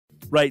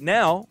Right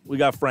now, we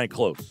got Frank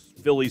Klose,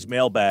 Phillies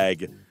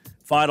Mailbag.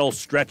 Final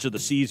stretch of the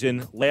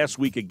season, last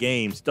week of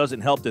games.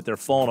 Doesn't help that they're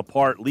falling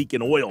apart,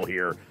 leaking oil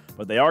here.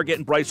 But they are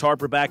getting Bryce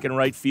Harper back in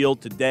right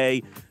field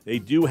today. They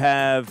do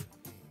have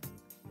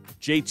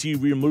JT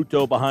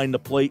Realmuto behind the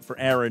plate for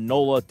Aaron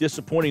Nola.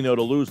 Disappointing, though,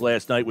 to lose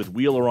last night with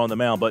Wheeler on the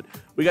mound. But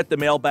we got the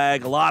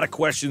mailbag. A lot of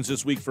questions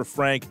this week for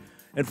Frank.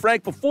 And,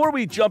 Frank, before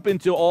we jump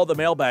into all the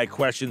mailbag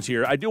questions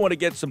here, I do want to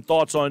get some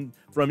thoughts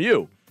from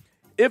you.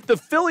 If the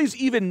Phillies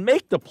even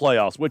make the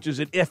playoffs, which is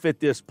an if at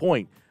this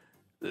point,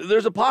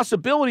 there's a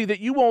possibility that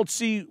you won't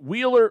see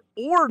Wheeler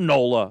or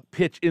Nola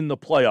pitch in the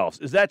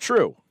playoffs. Is that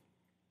true?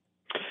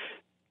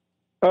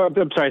 I'm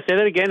sorry. Say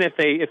that again. If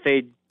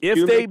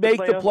they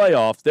make the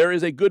playoffs, there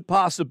is a good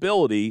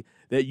possibility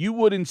that you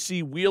wouldn't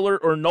see Wheeler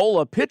or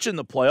Nola pitch in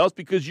the playoffs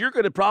because you're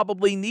going to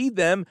probably need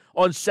them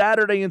on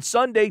Saturday and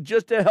Sunday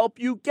just to help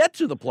you get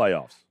to the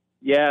playoffs.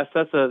 Yes,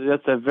 that's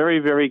a very,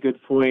 very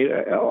good point.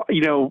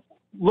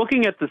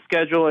 Looking at the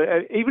schedule,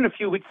 even a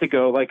few weeks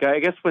ago, like I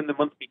guess when the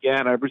month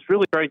began, I was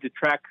really trying to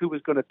track who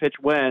was going to pitch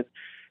when.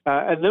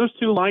 And those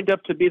two lined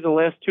up to be the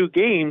last two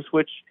games,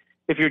 which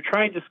if you're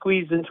trying to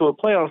squeeze into a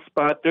playoff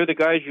spot, they're the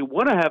guys you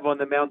want to have on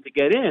the mound to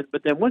get in.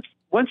 But then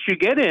once you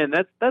get in,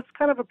 that's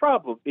kind of a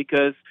problem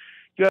because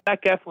you have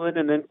Zach Eflin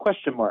and then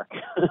question mark.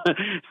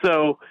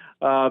 So,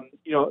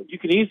 you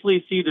can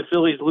easily see the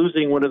Phillies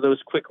losing one of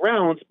those quick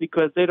rounds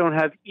because they don't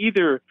have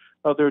either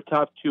of their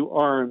top two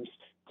arms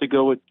to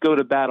go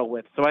to battle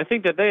with. So I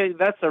think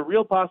that's a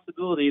real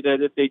possibility that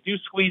if they do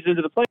squeeze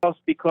into the playoffs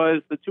because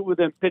the two of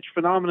them pitch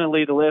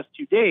phenomenally the last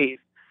 2 days,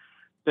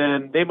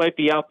 then they might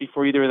be out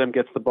before either of them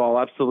gets the ball.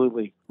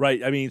 Absolutely.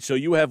 Right. I mean, so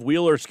you have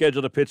Wheeler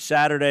scheduled to pitch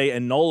Saturday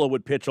and Nola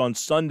would pitch on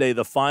Sunday,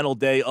 the final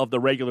day of the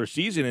regular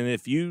season. And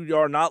if you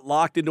are not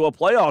locked into a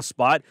playoff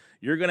spot,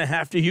 you're going to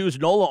have to use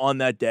Nola on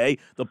that day.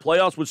 The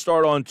playoffs would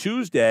start on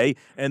Tuesday,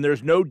 and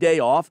there's no day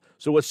off.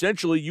 So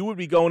essentially, you would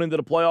be going into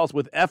the playoffs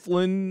with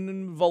Eflin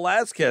and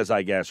Velasquez,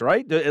 I guess,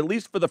 right? At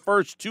least for the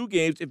first two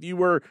games. If you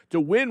were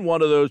to win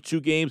one of those two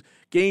games,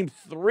 game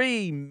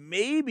 3,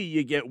 maybe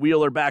you get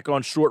Wheeler back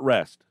on short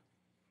rest.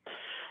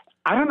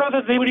 I don't know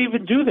that they would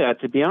even do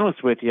that, to be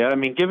honest with you. I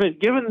mean,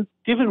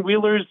 given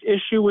Wheeler's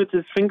issue with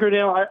his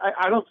fingernail,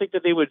 I don't think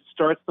that they would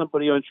start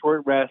somebody on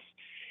short rest,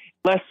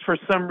 unless for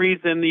some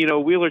reason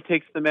Wheeler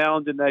takes the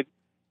mound in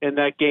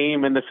that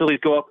game and the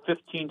Phillies go up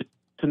 15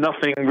 to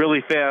nothing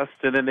really fast,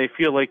 and then they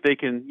feel like they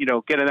can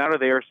get it out of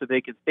there so they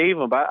can save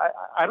him. But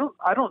I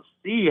don't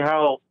see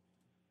how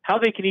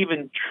they can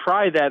even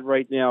try that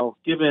right now,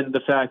 given the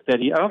fact that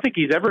I don't think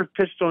he's ever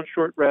pitched on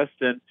short rest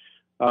and.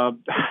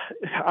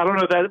 I don't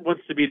know. That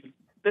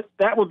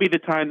would be the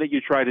time that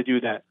you try to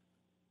do that.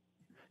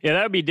 Yeah,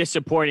 that would be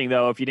disappointing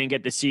though if you didn't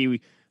get to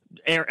see.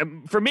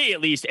 For me, at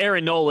least,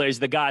 Aaron Nola is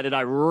the guy that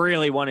I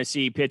really want to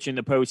see pitch in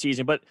the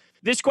postseason. But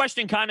this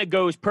question kind of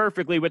goes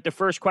perfectly with the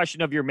first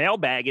question of your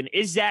mailbag. And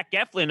is Zach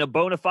Eflin a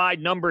bona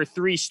fide number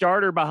 3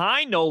 starter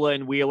behind Nola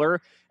and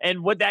Wheeler?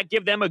 And would that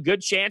give them a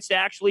good chance to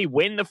actually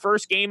win the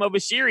first game of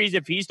a series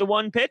if he's the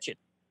one pitching?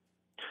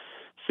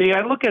 See,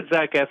 I look at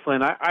Zach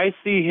Eflin. I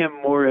see him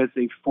more as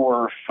a 4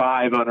 or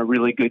 5 on a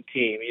really good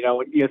team.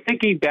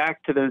 Thinking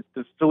back to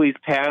the Phillies'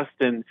 past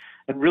and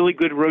really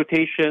good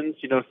rotations.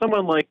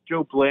 Someone like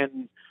Joe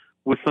Blanton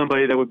was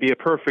somebody that would be a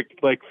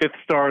perfect 5th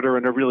starter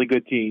in a really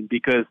good team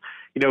because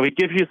he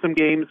gives you some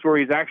games where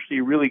he's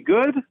actually really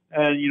good,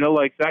 and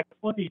like Zach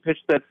Eflin, he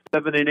pitched that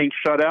 7-inning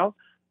shutout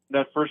in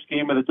that first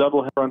game of the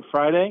doubleheader on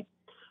Friday.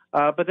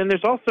 But then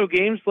there's also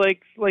games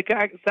like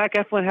Zach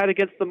Eflin had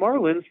against the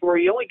Marlins where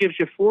he only gives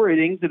you 4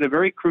 innings in a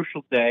very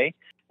crucial day,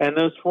 and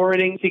those 4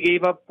 innings he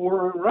gave up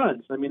 4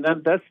 runs. I mean,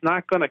 that's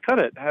not going to cut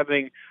it,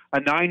 having a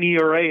 9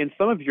 ERA in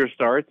some of your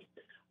starts.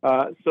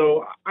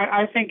 So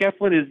I think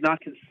Eflin is not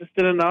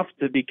consistent enough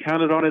to be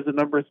counted on as a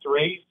number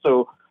 3.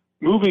 So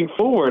moving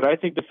forward, I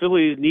think the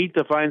Phillies need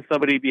to find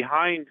somebody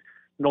behind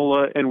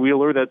Nola and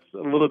Wheeler that's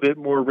a little bit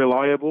more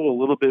reliable, a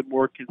little bit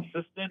more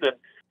consistent, and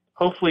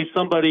hopefully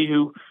somebody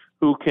who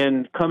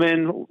can come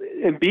in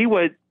and be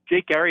what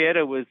Jake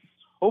Arrieta was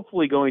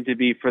hopefully going to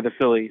be for the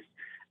Phillies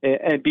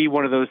and be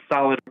one of those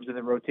solid arms in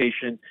the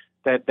rotation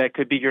that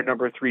could be your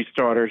number 3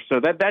 starter. So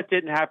that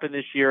didn't happen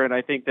this year, and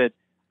I think the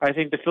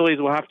Phillies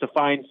will have to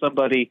find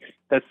somebody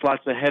that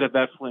slots ahead of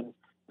Eflin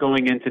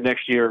going into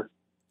next year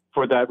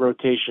for that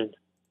rotation.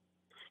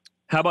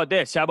 How about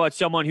this? How about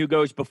someone who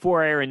goes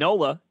before Aaron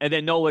Nola, and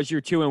then Nola's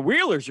your 2 and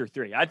Wheeler's your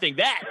 3? I think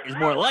that is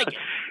more like it.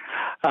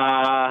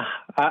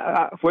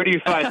 Where do you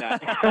find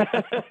that?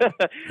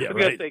 Yeah, I'm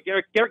right. gonna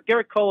say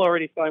Garrett Cole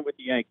already signed with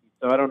the Yankees,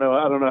 so I don't know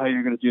how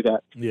you're going to do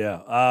that.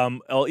 Yeah.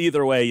 Well,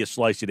 either way you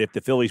slice it, if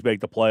the Phillies make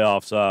the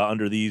playoffs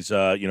under these,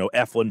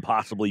 Eflin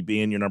possibly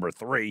being your number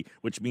 3,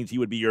 which means he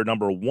would be your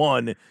number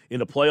 1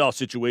 in a playoff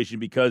situation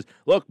because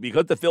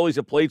the Phillies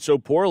have played so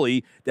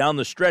poorly down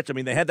the stretch. I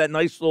mean, they had that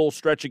nice little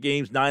stretch of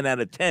games, 9 out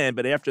of 10,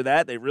 but after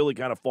that, they really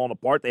kind of fallen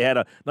apart. They had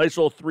a nice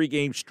little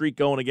 3-game streak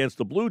going against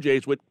the Blue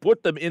Jays, which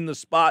put them in the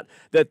spot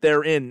that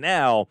they're in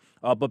now.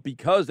 But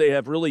because they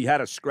have really had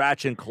to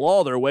scratch and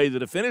claw their way to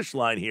the finish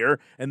line here,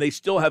 and they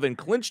still haven't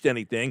haven't clinched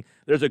anything,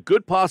 there's a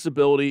good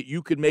possibility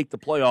you could make the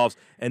playoffs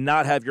and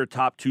not have your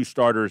top 2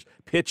 starters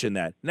pitch in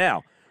that.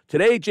 Now,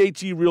 today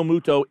JT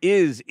Realmuto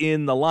is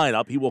in the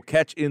lineup. He will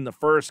catch in the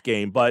first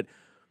game. But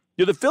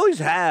do the Phillies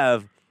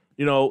have,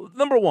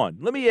 number one,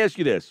 let me ask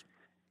you this.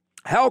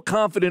 How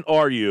confident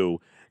are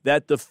you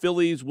that the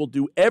Phillies will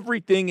do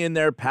everything in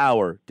their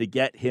power to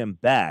get him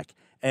back?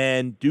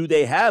 And do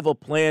they have a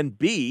plan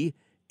B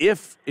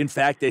if, in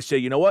fact, they say,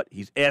 you know what,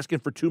 he's asking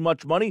for too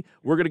much money,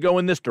 we're going to go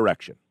in this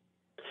direction?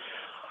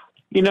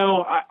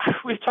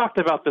 We've talked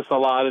about this a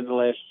lot in the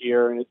last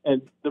year,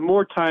 and the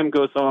more time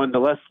goes on, the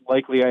less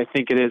likely I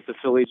think it is the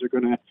Phillies are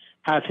going to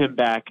have him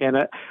back. And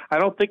I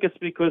don't think it's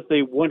because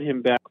they want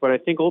him back, but I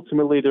think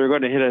ultimately they're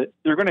going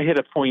to hit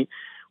a point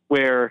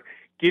where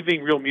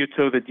giving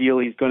Realmuto the deal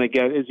he's going to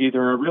get is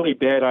either a really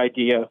bad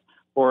idea,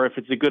 or if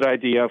it's a good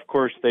idea, of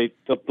course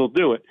they'll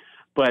do it.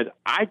 But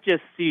I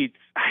just see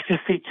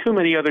too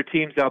many other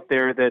teams out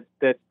there that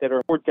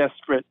are more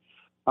desperate.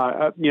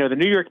 The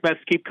New York Mets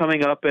keep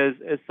coming up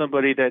as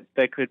somebody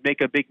that could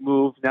make a big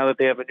move now that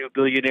they have a new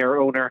billionaire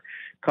owner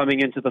coming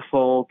into the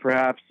fold,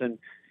 perhaps, and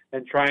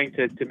trying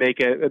to make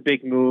a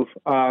big move.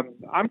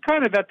 I'm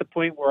kind of at the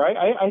point where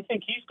I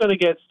think he's going to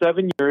get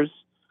 7 years,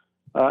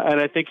 and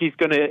I think he's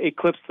going to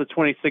eclipse the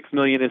 $26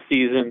 million a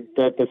season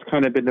that's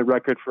kind of been the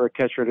record for a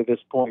catcher to this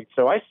point.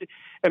 So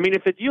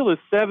if the deal is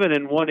 7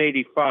 and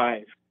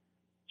 185,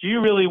 do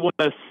you really want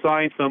to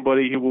sign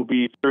somebody who will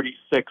be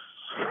 36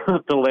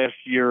 the last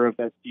year of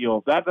that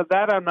deal? That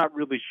I'm not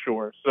really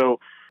sure. So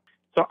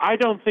I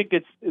don't think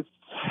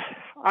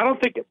I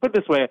don't think, put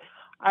it this way,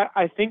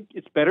 I think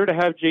it's better to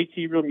have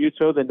JT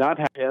Realmuto than not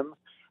have him.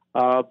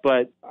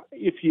 But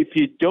if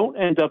you don't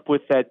end up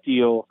with that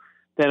deal,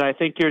 then I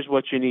think here's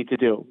what you need to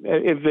do.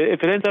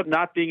 If it ends up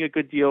not being a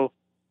good deal,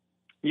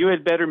 you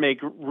had better make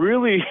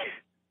really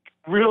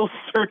real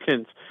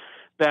certain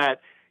that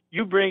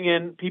you bring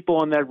in people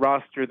on that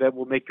roster that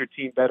will make your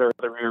team better in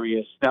other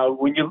areas. Now,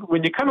 when you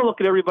kind of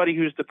look at everybody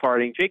who's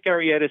departing, Jake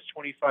Arrieta's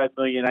 $25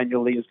 million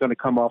annually is going to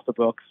come off the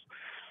books.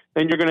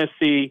 Then you're going to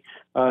see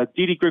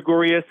Didi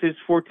Gregorius, his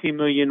 $14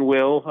 million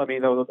will. I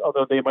mean,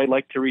 although they might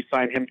like to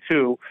re-sign him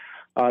too.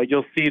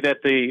 You'll see that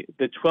the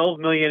 $12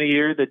 million a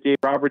year that Dave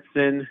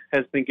Robertson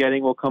has been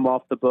getting will come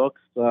off the books.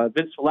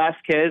 Vince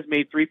Velasquez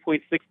made $3.6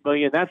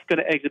 million. That's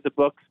going to exit the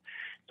books.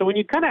 So when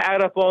you kind of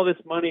add up all this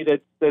money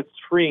that's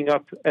freeing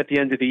up at the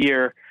end of the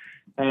year,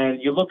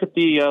 and you look at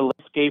the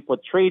landscape,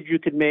 what trades you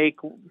could make,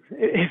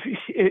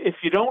 if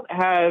you don't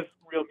have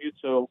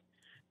Realmuto,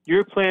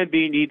 your plan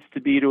B needs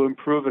to be to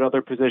improve at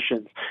other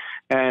positions.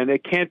 And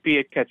it can't be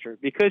at catcher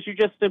because you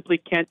just simply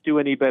can't do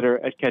any better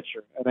at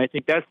catcher. And I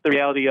think that's the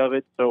reality of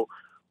it. So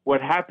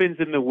what happens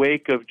in the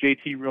wake of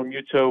JT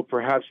Realmuto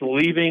perhaps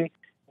leaving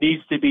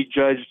needs to be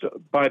judged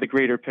by the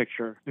greater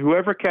picture.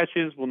 Whoever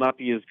catches will not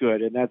be as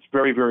good, and that's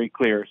very, very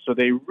clear. So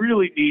they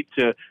really need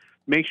to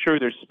make sure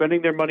they're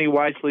spending their money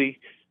wisely,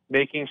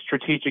 making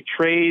strategic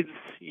trades,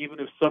 even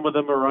if some of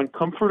them are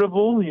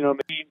uncomfortable.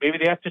 Maybe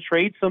they have to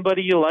trade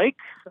somebody you like,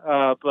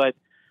 but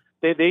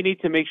they need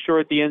to make sure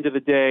at the end of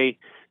the day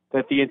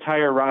that the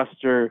entire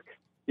roster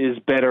is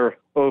better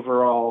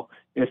overall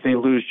if they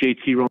lose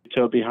JT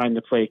Realmuto behind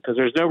the plate, because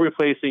there's no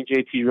replacing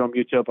JT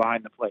Realmuto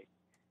behind the plate.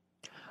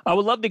 I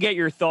would love to get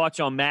your thoughts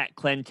on Matt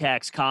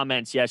Klantak's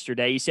comments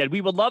yesterday. He said, we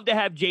would love to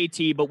have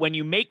JT, but when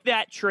you make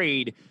that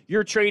trade,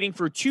 you're trading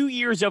for 2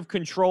 years of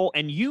control,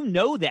 and you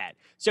know that.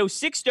 So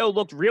Sixto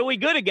looked really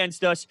good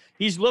against us.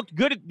 He's looked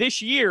good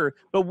this year,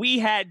 but we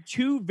had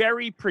 2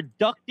 very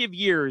productive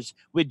years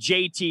with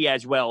JT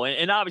as well.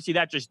 And obviously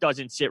that just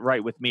doesn't sit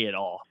right with me at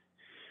all.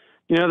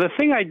 The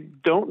thing I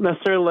don't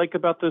necessarily like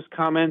about those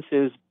comments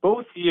is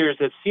both years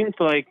it seemed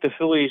like the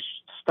Phillies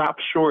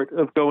stopped short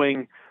of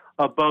going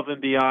above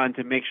and beyond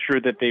to make sure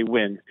that they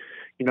win.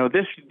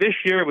 This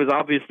year it was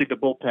obviously the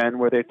bullpen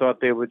where they thought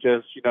they would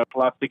just,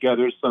 plop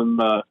together some,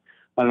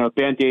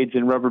 Band-Aids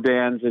and rubber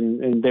bands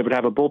and they would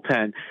have a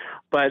bullpen.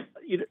 But,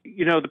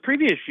 the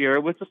previous year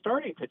it was the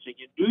starting pitching.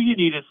 You knew you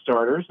needed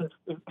starters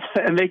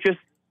and they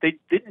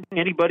didn't bring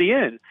anybody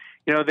in.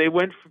 They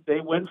went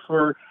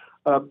for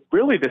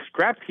really the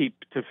scrap heap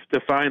to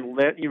find.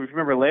 You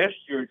remember last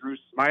year, Drew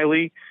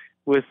Smiley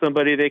was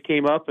somebody that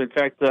came up. In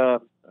fact, the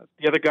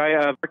other guy,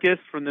 Marcus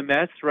from the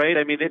Mets, right?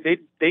 I mean,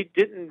 they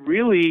didn't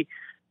really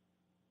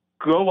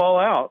go all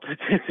out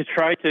to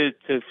try to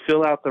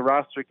fill out the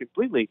roster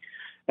completely.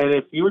 And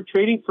if you were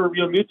trading for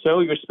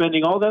Realmuto, you're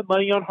spending all that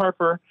money on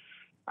Harper.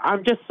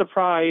 I'm just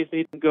surprised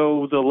they didn't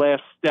go the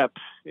last step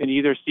in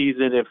either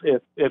season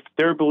if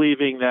they're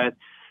believing that,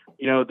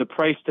 the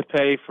price to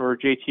pay for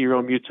JT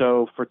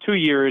Realmuto for 2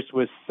 years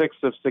was 6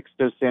 of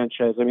Sixto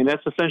Sanchez. I mean,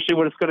 that's essentially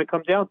what it's going to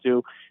come down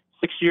to.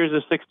 6 years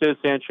of Sixto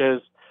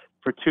Sanchez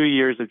for 2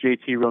 years of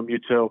JT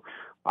Realmuto.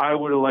 I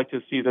would have liked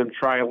to see them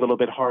try a little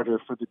bit harder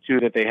for the 2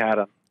 that they had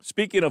him.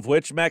 Speaking of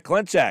which, Matt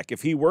Klantak,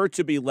 if he were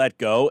to be let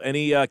go,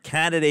 any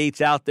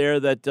candidates out there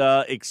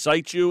that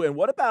excite you? And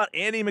what about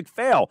Andy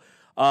McPhail?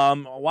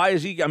 Why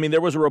is he? I mean,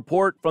 there was a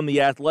report from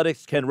the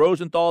Athletics, Ken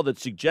Rosenthal, that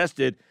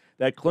suggested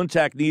that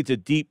Klantak needs a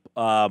deep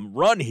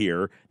run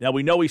here. Now,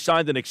 we know he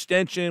signed an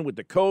extension with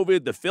the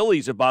COVID. The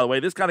Phillies, by the way,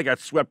 this kind of got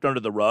swept under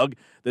the rug,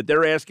 that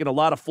they're asking a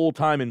lot of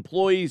full-time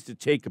employees to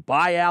take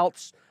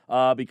buyouts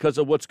because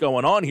of what's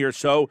going on here.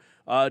 So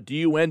do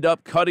you end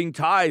up cutting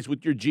ties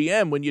with your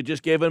GM when you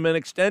just gave him an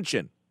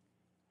extension?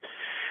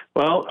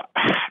 Well,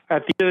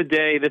 at the end of the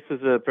day, this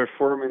is a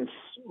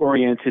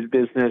performance-oriented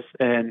business,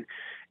 and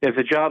if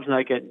the job's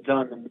not getting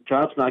done, then the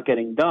job's not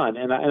getting done.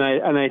 And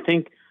I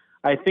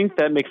think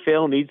that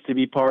McPhail needs to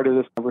be part of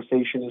this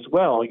conversation as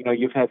well. You know,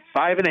 you've had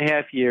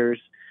 5.5 years.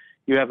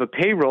 You have a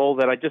payroll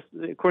that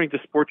according to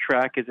Sport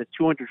Track, is at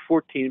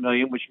 $214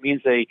 million, which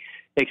means they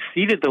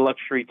exceeded the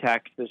luxury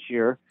tax this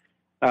year,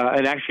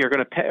 and actually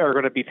are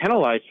going to be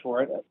penalized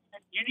for it.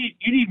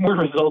 You need more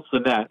results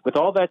than that. With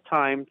all that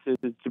time to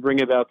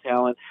bring about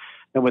talent,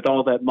 and with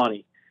all that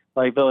money,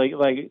 like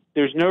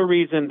there's no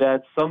reason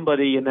that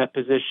somebody in that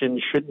position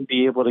shouldn't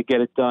be able to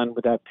get it done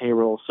with that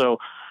payroll. So,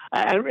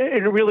 and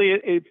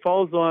it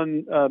falls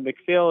on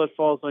McPhail. It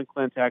falls on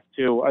Klantak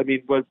too. I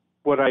mean, what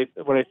I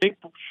think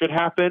should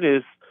happen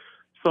is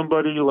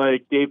somebody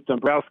like Dave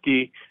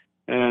Dombrowski.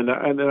 And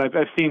then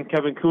I've seen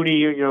Kevin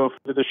Cooney,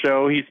 for the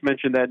show. He's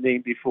mentioned that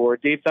name before.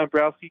 Dave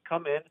Dombrowski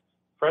come in,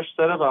 fresh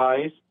set of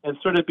eyes, and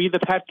sort of be the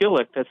Pat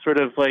Gillick that sort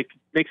of like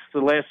makes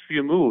the last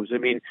few moves. I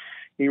mean,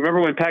 you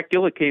remember when Pat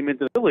Gillick came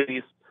into the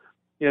Phillies,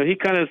 he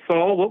kind of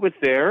saw what was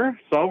there,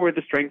 saw where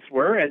the strengths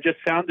were, and just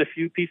found a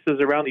few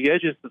pieces around the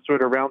edges to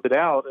sort of round it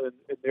out. And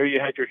there you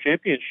had your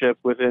championship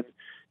within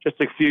just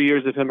a few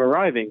years of him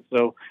arriving.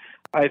 So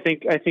I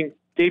think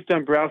Dave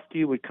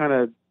Dombrowski would kind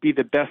of be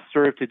the best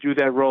served to do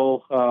that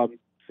role,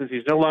 since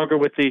he's no longer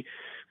with the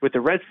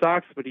Red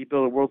Sox, but he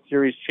built a World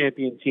Series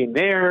champion team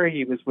there.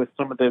 He was with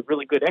some of the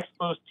really good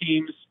Expos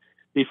teams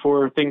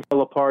before things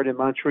fell apart in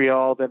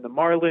Montreal, then the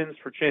Marlins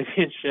for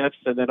championships,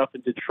 and then up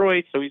in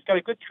Detroit. So he's got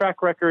a good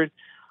track record.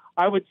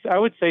 I would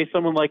say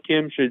someone like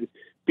him should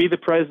be the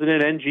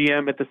president and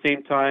GM at the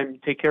same time,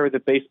 take care of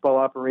the baseball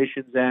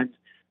operations end,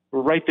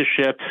 right the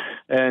ship,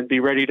 and be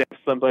ready to have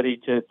somebody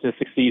to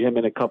succeed him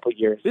in a couple of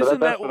years. So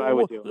that's what I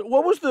would do.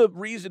 What was the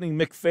reasoning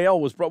McPhail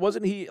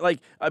wasn't he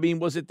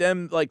was it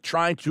them like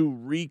trying to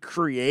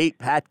recreate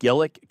Pat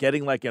Gillick,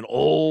 getting like an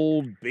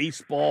old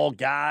baseball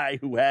guy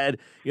who had,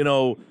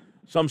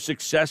 some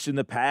success in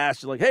the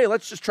past? Like, hey,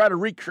 let's just try to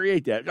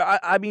recreate that.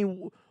 I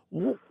mean,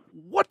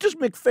 what does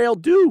McPhail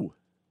do?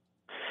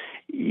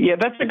 Yeah,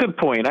 that's a good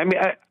point. I mean,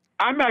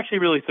 I'm actually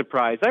really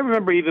surprised. I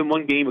remember even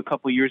one game a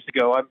couple of years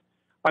ago.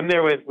 I'm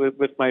there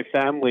with my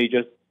family,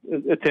 just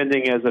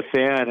attending as a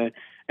fan,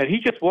 and he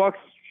just walks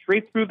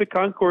straight through the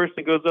concourse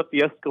and goes up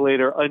the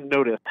escalator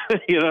unnoticed.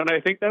 And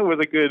I think that was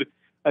a good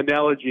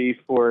analogy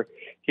for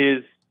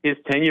his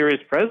tenure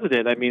as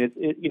president. I mean,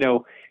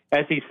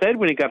 as he said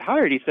when he got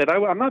hired, he said,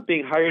 "I'm not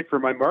being hired for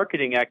my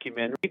marketing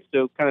acumen." Right?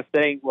 So, kind of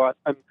saying, "Well,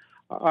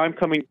 I'm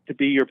coming to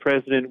be your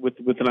president with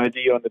an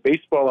idea on the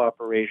baseball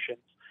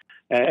operations,"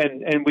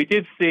 and we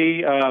did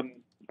see. I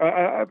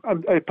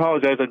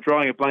apologize, I'm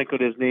drawing a blank on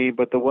his name,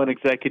 but the one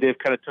executive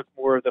kind of took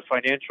more of the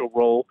financial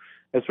role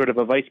as sort of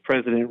a vice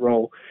president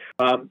role.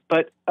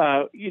 But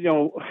he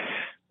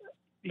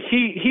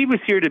was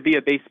here to be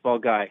a baseball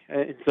guy.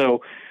 And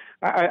so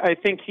I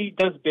think he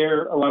does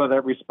bear a lot of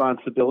that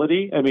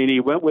responsibility. I mean, he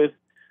went with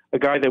a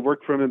guy that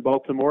worked for him in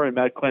Baltimore, and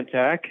Matt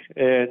Klantak.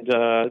 And,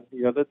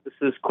 this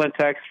is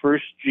Klantak's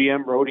first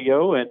GM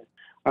rodeo. And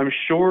I'm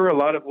sure a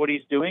lot of what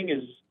he's doing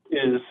is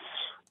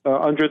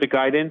under the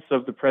guidance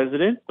of the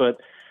president. But,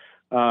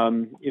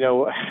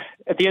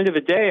 at the end of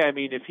the day, I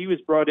mean, if he was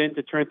brought in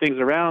to turn things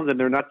around and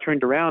they're not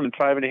turned around in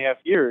 5.5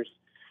 years,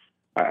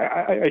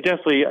 I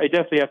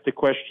definitely have to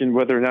question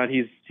whether or not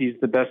he's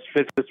the best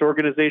fit for this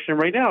organization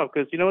right now.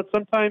 Because,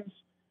 sometimes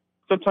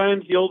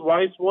the old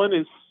wise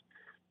one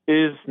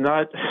is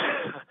not,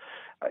 I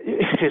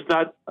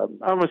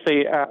want to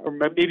say, or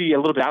maybe a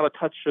little bit out of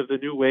touch of the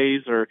new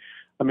ways. Or,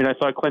 I mean, I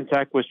thought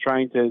Klantak was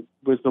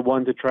the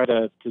one to try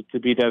to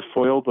be that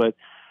foil, but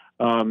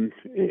in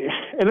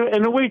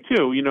a way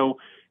too,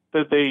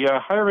 the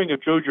hiring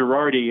of Joe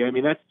Girardi, I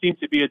mean, that seemed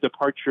to be a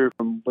departure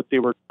from what they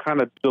were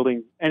kind of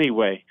building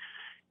anyway.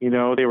 They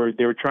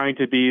were trying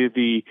to be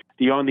the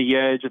on the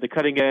edge or the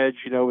cutting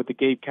edge, with the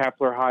Gabe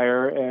Kapler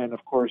hire, and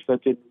of course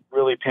that didn't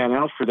really pan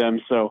out for them.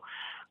 So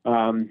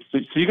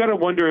you got to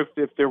wonder if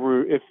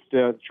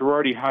the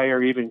Girardi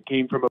hire even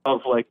came from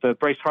above, like the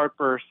Bryce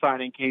Harper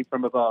signing came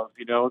from above.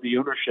 The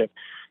ownership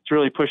to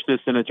really push this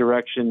in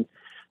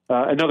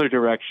another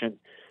direction.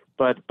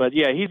 But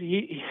yeah,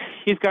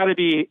 he's got to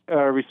be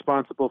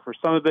responsible for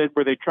some of it.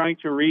 Were they trying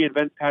to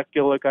reinvent Pat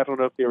Gillick? I don't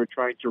know if they were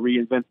trying to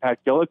reinvent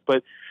Pat Gillick,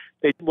 but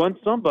they won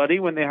somebody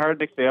when they hired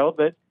McPhail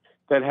that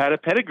had a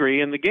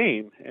pedigree in the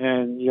game.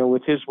 And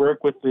with his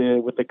work with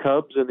the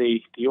Cubs and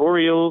the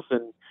Orioles,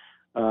 and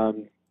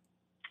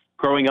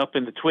growing up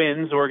in the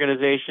Twins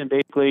organization,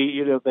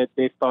 basically, that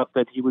they thought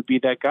that he would be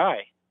that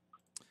guy.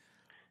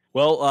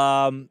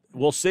 Well,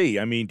 we'll see.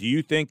 I mean, do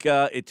you think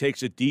it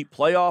takes a deep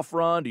playoff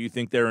run? Do you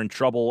think they're in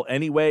trouble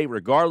anyway,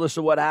 regardless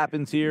of what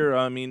happens here?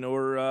 I mean,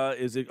 or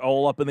is it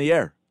all up in the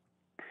air?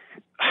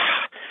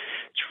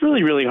 It's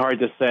really, really hard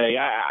to say.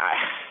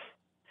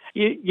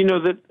 You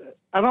know that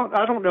I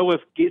don't know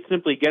if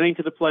simply getting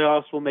to the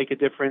playoffs will make a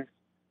difference,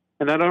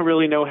 and I don't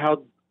really know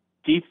how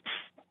deep.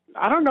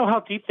 I don't know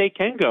how deep they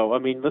can go. I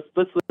mean,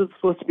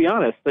 let's be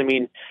honest. I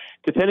mean,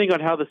 depending on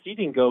how the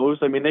seeding goes,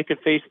 I mean, they could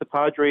face the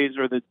Padres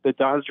or the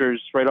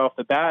Dodgers right off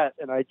the bat,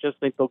 and I just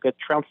think they'll get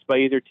trounced by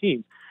either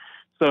team.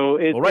 So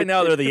right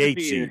now they're the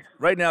 8th seed.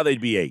 Right now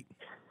they'd be 8.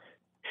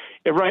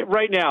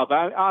 Right now,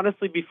 but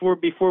honestly,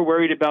 before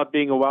worried about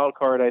being a wild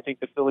card, I think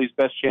the Phillies'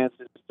 best chance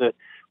is to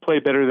play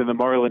better than the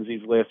Marlins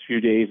these last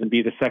few days and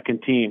be the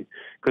second team.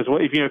 Because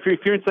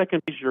if you're in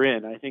second place, you're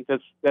in. I think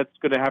that's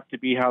going to have to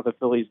be how the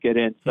Phillies get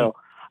in. So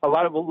a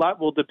lot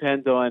will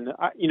depend on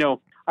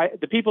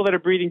the people that are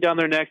breathing down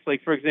their necks.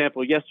 Like for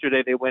example,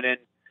 yesterday they went in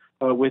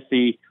with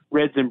the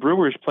Reds and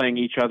Brewers playing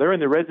each other,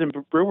 and the Reds and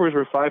Brewers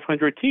were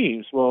 500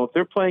 teams. Well, if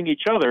they're playing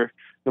each other,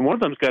 then one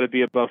of them's got to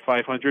be above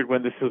 500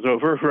 when this is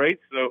over, right?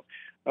 So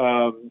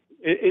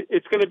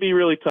it's going to be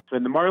really tough.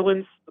 And the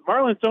Marlins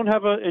don't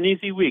have an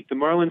easy week. The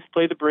Marlins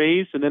play the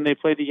Braves, and then they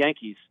play the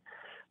Yankees.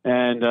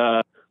 And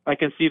I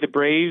can see the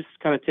Braves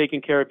kind of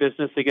taking care of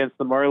business against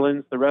the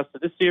Marlins the rest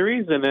of the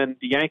series, and then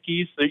the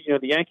Yankees. The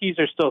Yankees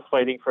are still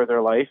fighting for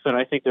their life, and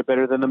I think they're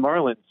better than the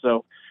Marlins.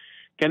 So,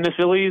 can the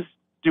Phillies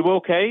do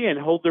okay and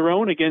hold their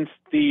own against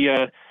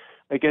the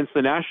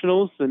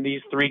Nationals in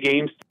these 3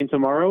 games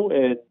tomorrow,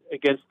 and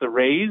against the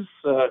Rays,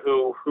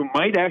 who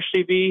might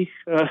actually be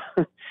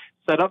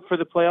set up for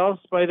the playoffs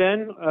by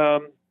then?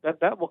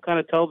 That will kind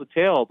of tell the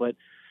tale. But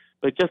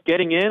just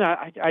getting in,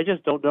 I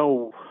just don't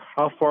know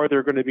how far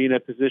they're going to be in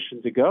a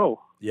position to go.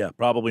 Yeah,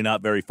 probably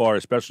not very far,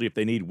 especially if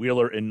they need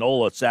Wheeler and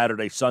Nola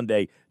Saturday,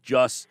 Sunday,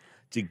 just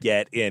to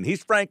get in.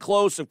 He's Frank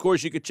Klose. Of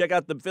course, you can check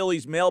out the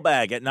Phillies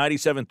Mailbag at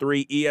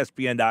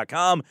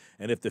 97.3ESPN.com.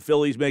 And if the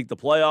Phillies make the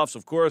playoffs,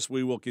 of course,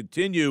 we will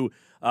continue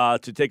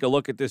to take a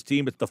look at this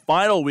team. It's the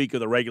final week of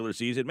the regular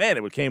season.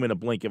 Man, it came in a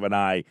blink of an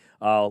eye.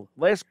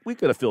 Last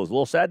week of the Phillies. A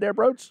little sad there,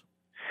 Broads?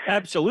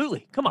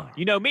 Absolutely. Come on.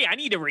 You know me. I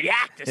need to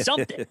react to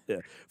something.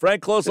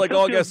 Frank Klose, like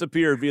all guests,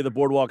 appeared via the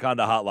Boardwalk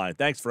Honda hotline.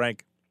 Thanks,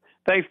 Frank.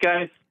 Thanks,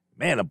 guys.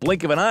 Man, a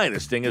blink of an eye,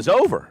 this thing is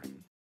over.